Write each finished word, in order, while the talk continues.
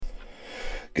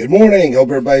Good morning. Hope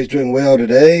everybody's doing well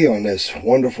today on this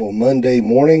wonderful Monday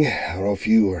morning. I don't know if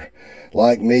you were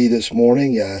like me this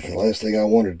morning. The last thing I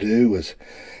wanted to do was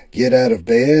get out of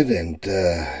bed, and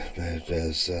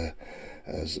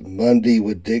as Monday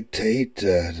would dictate,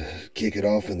 to kick it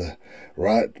off in the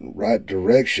right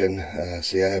direction.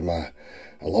 See, I have my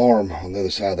alarm on the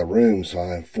other side of the room, so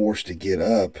I'm forced to get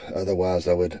up. Otherwise,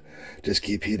 I would just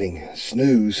keep hitting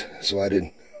snooze, so I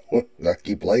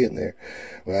keep laying there.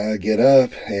 Well, I get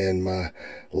up and my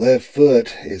left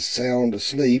foot is sound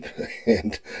asleep,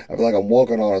 and I feel like I'm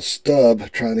walking on a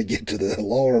stub trying to get to the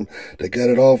alarm to cut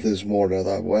it off this morning. I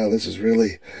thought, wow, this is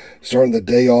really starting the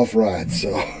day off right.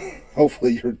 So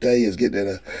hopefully your day is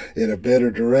getting in a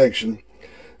better direction.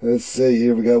 Let's see,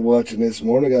 here we got watching this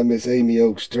morning. I got Miss Amy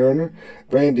Oaks Turner,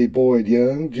 Brandy Boyd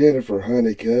Young, Jennifer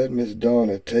Honeycutt, Miss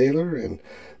Donna Taylor, and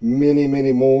many,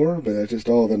 many more. But that's just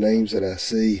all the names that I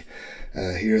see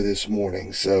here this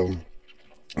morning. So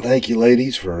thank you,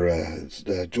 ladies, for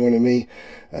joining me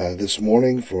this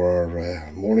morning for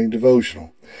our morning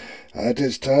devotional. At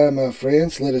this time, my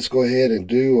friends, let us go ahead and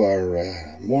do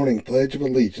our morning Pledge of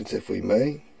Allegiance, if we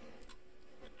may.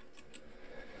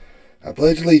 I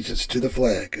pledge allegiance to the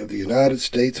flag of the United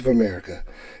States of America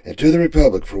and to the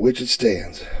republic for which it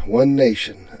stands, one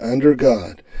nation, under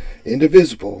God,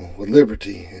 indivisible, with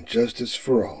liberty and justice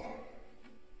for all.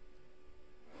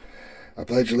 I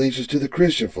pledge allegiance to the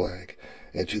Christian flag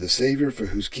and to the Savior for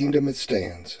whose kingdom it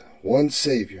stands, one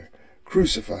Savior,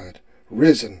 crucified,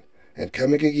 risen, and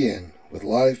coming again, with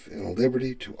life and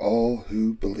liberty to all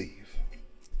who believe.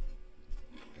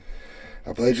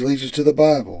 I pledge allegiance to the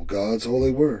Bible, God's holy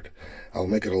word. I will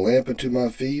make it a lamp unto my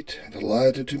feet and a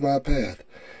light unto my path,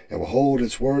 and will hold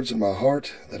its words in my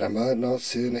heart, that I might not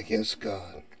sin against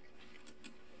God.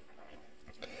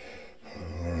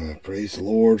 Praise the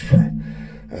Lord for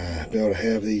being able to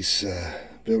have these,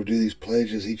 be able to do these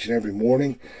pledges each and every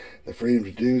morning. The freedom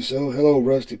to do so. Hello,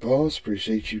 Rusty Paws.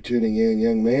 Appreciate you tuning in,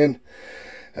 young man.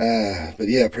 But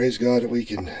yeah, praise God that we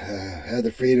can have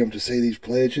the freedom to say these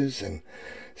pledges, and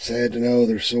sad to know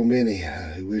there's so many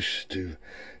who wish to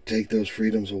take those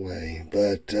freedoms away.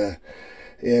 But I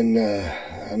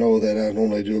know that I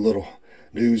normally do a little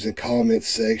news and comments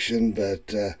section, but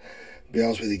to be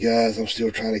honest with you guys, I'm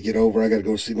still trying to get over. I got to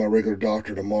go see my regular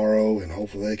doctor tomorrow, and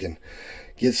hopefully they can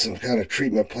get some kind of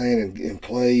treatment plan in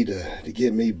play to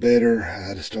get me better.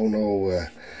 I just don't know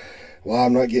why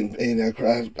I'm not getting.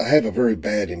 I have a very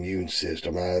bad immune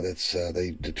system.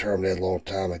 They determined that a long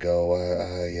time ago.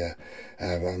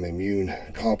 I'm immune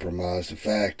compromised. In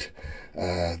fact,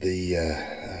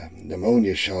 the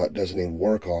pneumonia shot doesn't even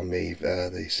work on me.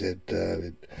 They said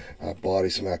my body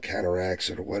somehow counteracts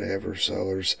it or whatever. So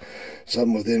there's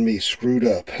something within me screwed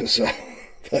up. So,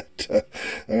 but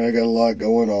I got a lot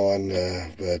going on.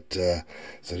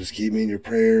 So just keep me in your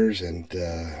prayers, and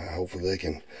hopefully they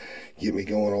can get me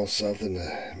going on something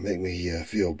to make me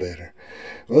feel better.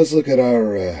 Well, let's look at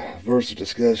our verse of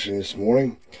discussion this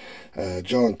morning.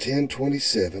 John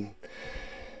 10:27.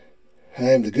 I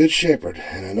am the good shepherd,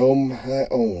 and I know my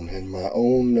own, and my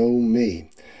own know me.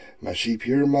 My sheep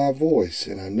hear my voice,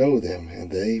 and I know them,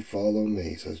 and they follow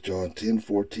me. So it's John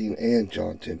 10:14 and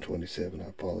John 10:27. I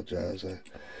apologize.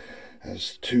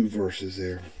 There's two verses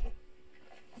there.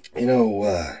 When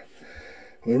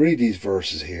we read these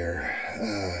verses here,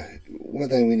 one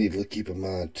thing we need to keep in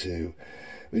mind too,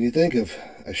 when you think of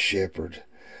a shepherd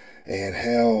and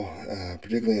how,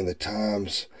 particularly in the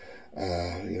times,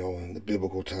 in the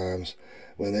biblical times,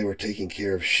 when they were taking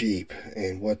care of sheep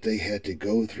and what they had to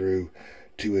go through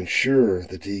to ensure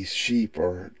that these sheep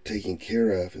are taken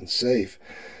care of and safe.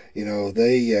 You got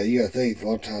to think a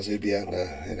lot of times they'd be out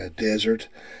in a desert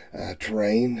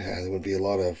terrain. There would be a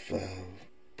lot of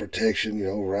protection.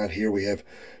 Around here we have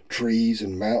trees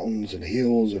and mountains and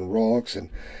hills and rocks, and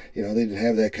they didn't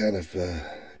have that kind of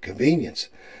convenience.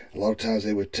 A lot of times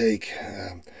they would take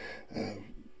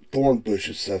thorn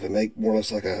bushes stuff and make more or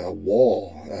less like a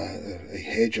wall, a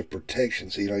hedge of protection.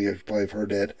 So you've probably heard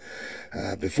that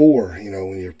before,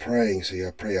 when you're praying. So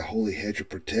I pray a holy hedge of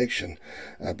protection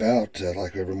about,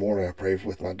 like every morning I pray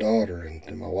with my daughter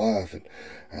and my wife, and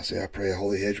I pray a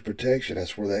holy hedge of protection.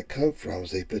 That's where that comes from,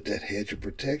 is they put that hedge of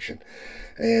protection.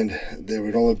 And there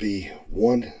would only be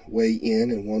one way in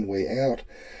and one way out,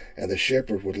 and the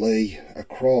shepherd would lay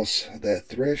across that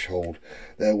threshold.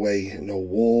 That way no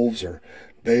wolves or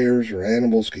bears or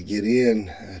animals could get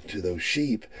in to those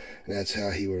sheep, and that's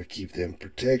how he would keep them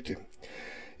protected.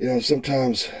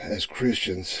 Sometimes as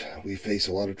Christians we face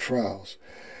a lot of trials,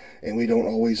 and we don't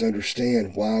always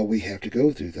understand why we have to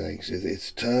go through things.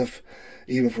 It's tough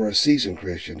even for a seasoned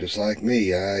Christian, just like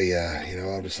me.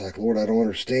 I'm just like, Lord, I don't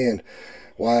understand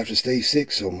why I have to stay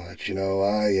sick so much.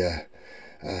 I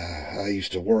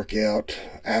used to work out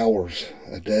hours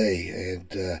a day,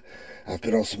 and I've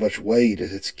put on so much weight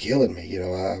that it's killing me.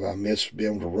 I miss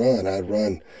being able to run. I'd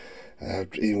run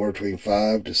anywhere between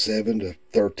 5 to 7 to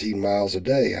 13 miles a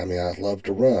day. I mean, I love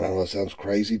to run. I know it sounds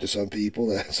crazy to some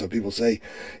people. Some people say,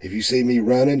 if you see me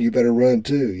running, you better run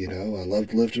too. I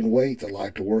loved lifting weights. I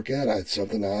like to work out. It's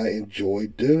something I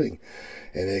enjoyed doing,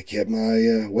 and it kept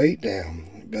my weight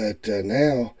down. But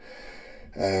now,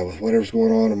 with whatever's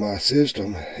going on in my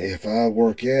system, if I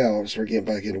work out, start getting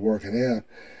back into working out,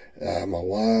 my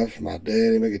wife, my dad,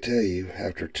 anybody can tell you,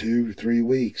 after 2 to 3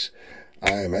 weeks,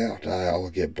 I am out.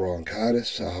 I'll get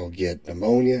bronchitis, I'll get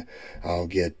pneumonia, I'll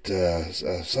get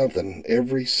something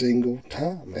every single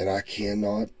time, and I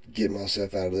cannot get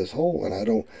myself out of this hole, and I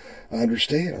don't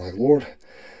understand. I'm like, Lord,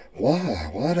 why?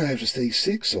 Why do I have to stay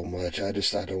sick so much? I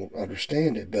don't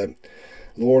understand it, but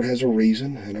Lord has a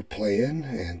reason and a plan,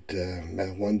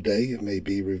 and one day it may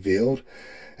be revealed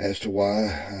as to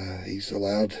why He's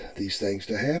allowed these things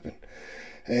to happen.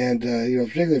 And,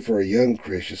 particularly for a young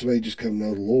Christian, somebody just come to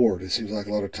know the Lord, it seems like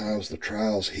a lot of times the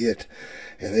trials hit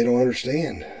and they don't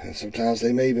understand. And sometimes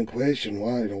they may even question,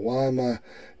 why am I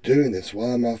doing this?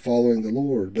 Why am I following the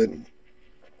Lord? But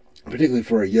particularly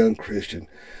for a young Christian,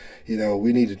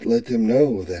 we need to let them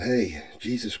know that, hey,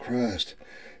 Jesus Christ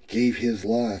gave His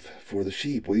life for the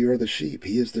sheep. We are the sheep.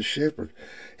 He is the shepherd.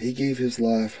 He gave His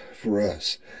life for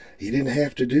us. He didn't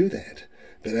have to do that.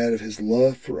 But out of His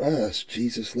love for us,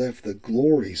 Jesus left the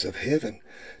glories of heaven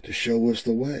to show us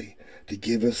the way, to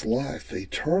give us life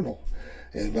eternal.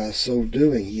 And by so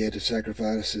doing, He had to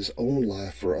sacrifice His own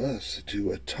life for us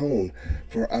to atone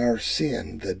for our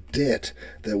sin, the debt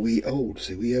that we owed.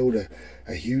 See, we owed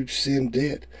a huge sin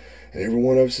debt, and every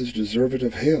one of us is deserving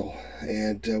of hell.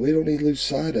 And we don't need to lose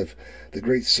sight of the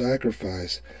great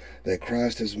sacrifice that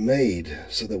Christ has made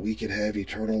so that we can have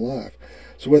eternal life.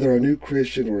 So whether a new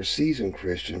Christian or a seasoned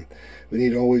Christian, we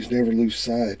need to always never lose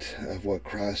sight of what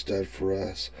Christ did for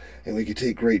us. And we can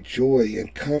take great joy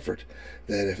and comfort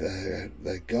that if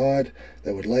that God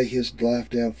that would lay His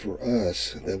life down for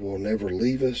us, that will never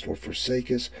leave us nor forsake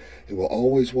us, He will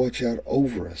always watch out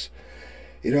over us.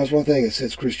 It's one thing that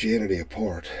sets Christianity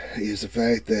apart is the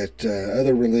fact that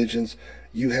other religions,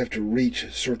 you have to reach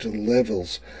certain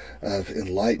levels of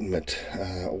enlightenment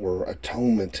or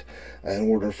atonement in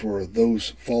order for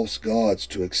those false gods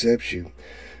to accept you.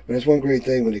 But that's one great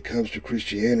thing when it comes to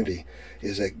Christianity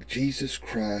is that Jesus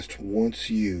Christ wants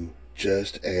you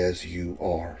just as you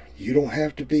are. You don't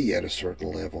have to be at a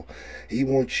certain level. He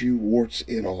wants you warts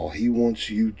and all. He wants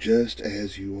you just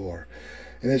as you are.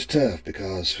 And it's tough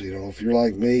because, if you're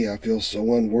like me, I feel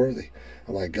so unworthy.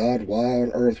 I'm like, God, why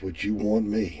on earth would you want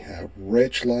me? A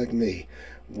wretch like me.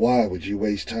 Why would you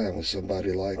waste time with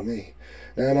somebody like me?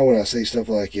 Now, I know when I say stuff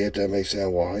like that may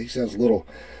sound, he sounds a little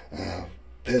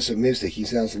pessimistic. He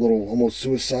sounds a little almost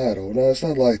suicidal. No, it's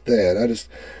not like that. I just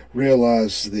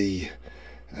realize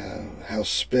how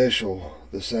special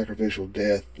the sacrificial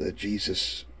death that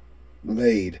Jesus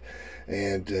made.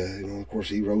 And, of course,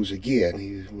 He rose again.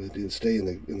 He didn't stay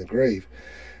in the grave.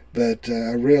 But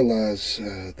I realize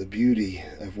the beauty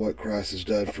of what Christ has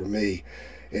done for me.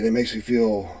 And it makes me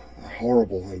feel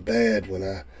horrible and bad when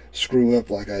I screw up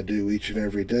like I do each and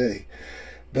every day.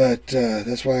 But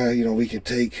that's why, we can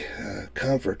take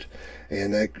comfort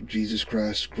and that Jesus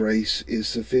Christ's grace is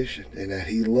sufficient and that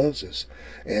He loves us.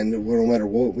 And no matter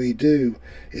what we do,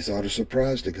 it's not a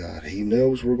surprise to God. He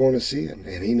knows we're going to sin,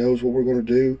 and He knows what we're going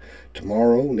to do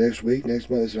tomorrow, next week, next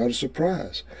month. It's not a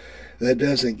surprise. That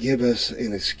doesn't give us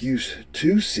an excuse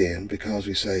to sin because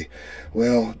we say,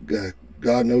 well,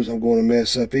 God knows I'm going to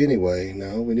mess up anyway.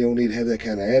 No, we don't need to have that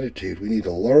kind of attitude. We need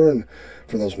to learn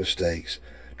from those mistakes.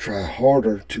 Try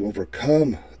harder to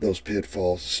overcome those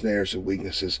pitfalls, snares, and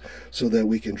weaknesses so that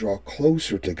we can draw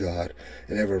closer to God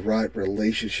and have a right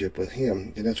relationship with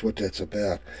Him. And that's what that's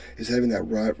about, is having that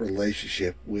right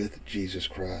relationship with Jesus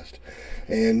Christ.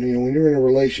 And, when you're in a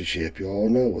relationship, you all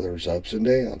know there's ups and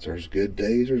downs. There's good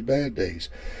days, there's bad days.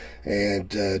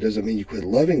 And it doesn't mean you quit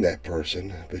loving that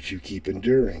person, but you keep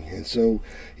enduring. And so,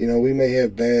 we may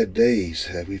have bad days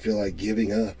that we feel like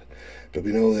giving up. But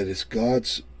we know that it's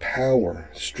God's power,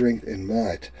 strength, and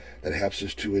might that helps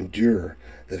us to endure,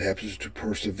 that helps us to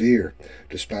persevere,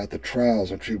 despite the trials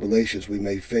and tribulations we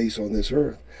may face on this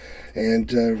earth.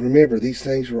 And remember, these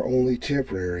things are only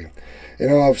temporary.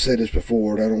 And I've said this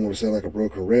before, and I don't want to sound like a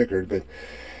broken record, but,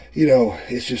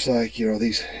 it's just like,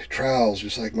 these trials,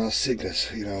 just like my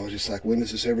sickness, just like, when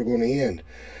is this ever going to end?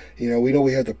 We know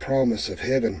we have the promise of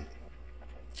heaven.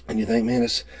 And you think, man,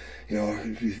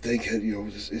 if you think,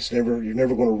 you're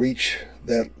never going to reach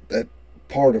that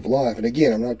part of life. And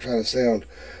again, I'm not trying to sound,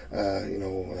 I'm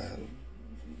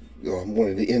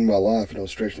wanting to end my life in no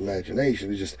stretch of imagination.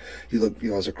 It's just, you look,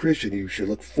 as a Christian, you should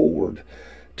look forward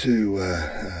to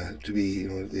be,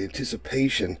 the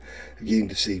anticipation of getting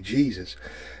to see Jesus.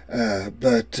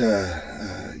 But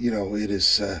it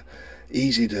is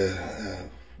easy to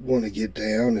want to get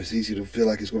down. It's easy to feel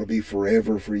like it's going to be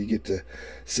forever before you get to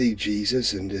see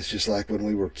Jesus. And it's just like when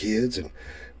we were kids and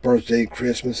birthday and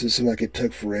Christmas, it seemed like it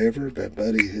took forever, but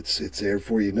buddy, it's there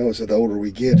before you know it. So the older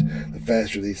we get, the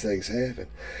faster these things happen.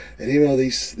 And even though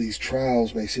these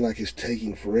trials may seem like it's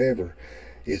taking forever,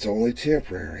 it's only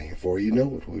temporary. Before you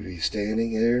know it, we'll be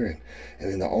standing there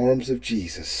and in the arms of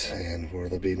Jesus, and where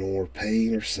there'll be no more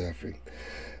pain or suffering.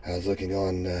 I was looking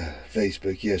on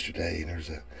Facebook yesterday, and there's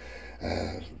a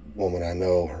woman I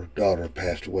know, her daughter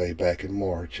passed away back in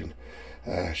March, and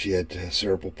she had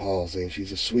cerebral palsy, and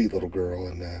she's a sweet little girl,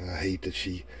 and I hate that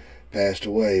she passed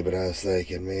away, but I was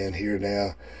thinking, man, here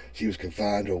now, she was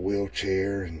confined to a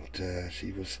wheelchair, and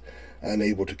she was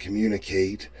unable to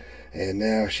communicate, and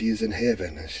now she is in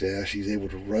heaven. Now she's able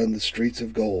to run the streets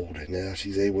of gold, and now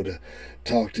she's able to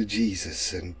talk to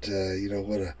Jesus, and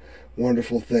what a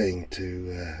wonderful thing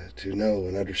to know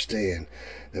and understand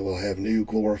that we'll have new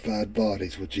glorified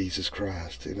bodies with Jesus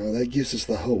Christ. That gives us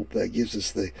the hope. That gives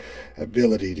us the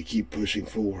ability to keep pushing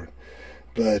forward.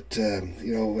 But,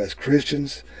 as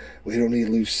Christians, we don't need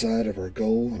to lose sight of our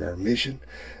goal and our mission,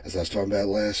 as I was talking about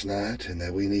last night, and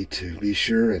that we need to be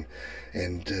sure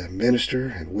and minister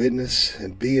and witness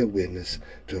and be a witness,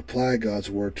 to apply God's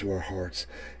word to our hearts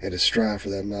and to strive for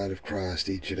that mind of Christ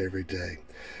each and every day.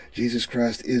 Jesus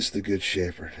Christ is the good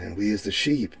shepherd, and we as the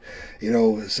sheep.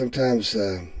 Sometimes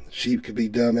sheep can be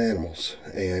dumb animals,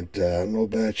 and I don't know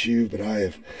about you, but I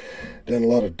have done a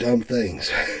lot of dumb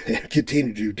things and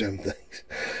continue to do dumb things.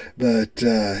 But,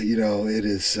 it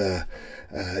is,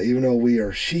 even though we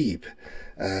are sheep,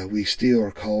 we still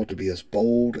are called to be as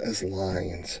bold as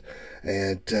lions.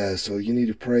 And so you need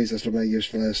to pray, as I talked about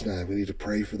last night, we need to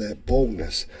pray for that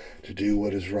boldness to do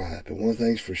what is right. But one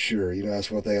thing's for sure, that's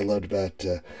one thing I loved about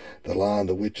The Lion,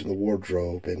 the Witch, and the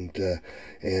Wardrobe, and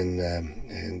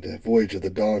Voyage of the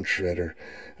Dawn Treader.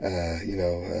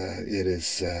 It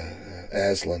is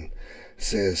Aslan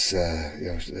says,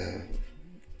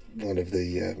 one of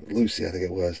the, Lucy, I think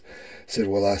it was, said,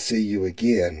 "Will I see you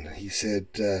again?" He said,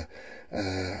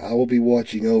 "I will be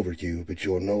watching over you, but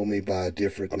you'll know me by a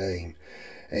different name."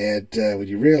 And when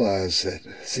you realize that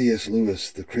C.S.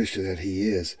 Lewis, the Christian that he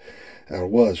is, or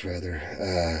was rather,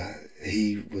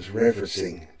 he was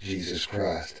referencing Jesus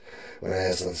Christ when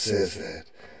Aslan says that,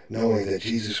 knowing that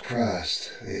Jesus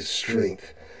Christ is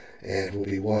strength and will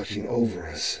be watching over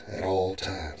us at all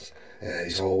times, and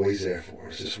he's always there for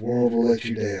us. This world will let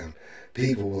you down.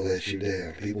 People will let you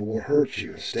down. People will hurt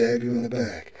you and stab you in the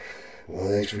back. One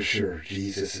thing's for sure,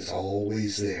 Jesus is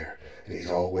always there, and he's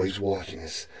always watching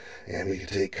us, and we can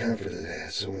take comfort in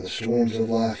that. So when the storms of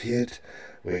life hit,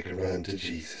 we can run to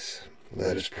Jesus.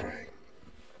 Let us pray.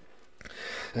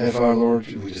 And Father, Lord,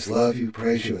 we just love you,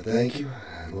 praise you, and thank you.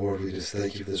 And Lord, we just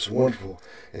thank you for this wonderful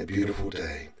and beautiful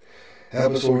day.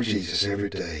 Help us, Lord Jesus, every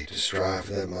day to strive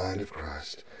for that mind of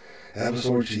Christ. Help us,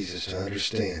 Lord Jesus, to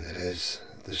understand that as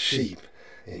the sheep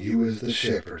and you as the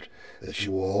shepherd, that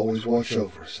you will always watch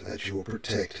over us and that you will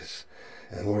protect us.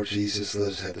 And Lord Jesus, let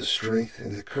us have the strength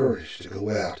and the courage to go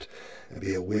out and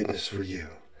be a witness for you.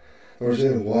 Lord, if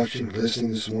anyone watching,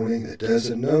 listening this morning that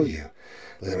doesn't know you,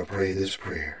 let them pray this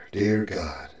prayer. Dear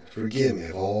God, forgive me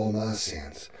of all my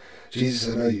sins.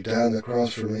 Jesus, I know you died on the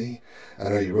cross for me. I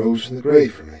know you rose from the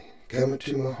grave for me. Come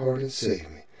into my heart and save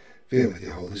me. Fill me with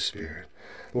your Holy Spirit.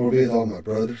 Lord, be with all my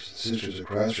brothers and sisters of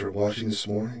Christ who are watching this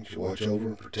morning. You watch over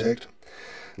and protect them.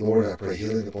 Lord, I pray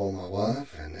healing upon my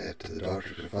wife, and that the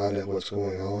doctors can find out what's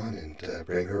going on and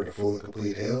bring her to full and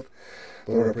complete health.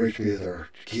 Lord, I pray you be with our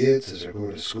kids as they're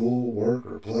going to school, work,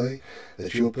 or play,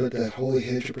 that you'll put that holy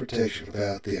hedge of protection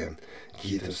about them and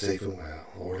keep them safe and well.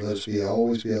 Lord, let us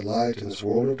always be a light in this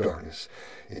world of darkness.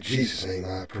 In Jesus' name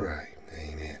I pray.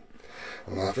 Amen.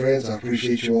 Well, my friends, I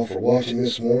appreciate you all for watching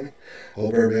this morning.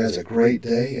 Hope everybody has a great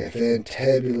day, a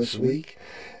fantabulous week.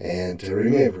 And to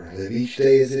remember, live each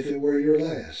day as if it were your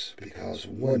last, because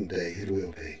one day it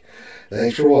will be.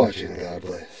 Thanks for watching. God bless.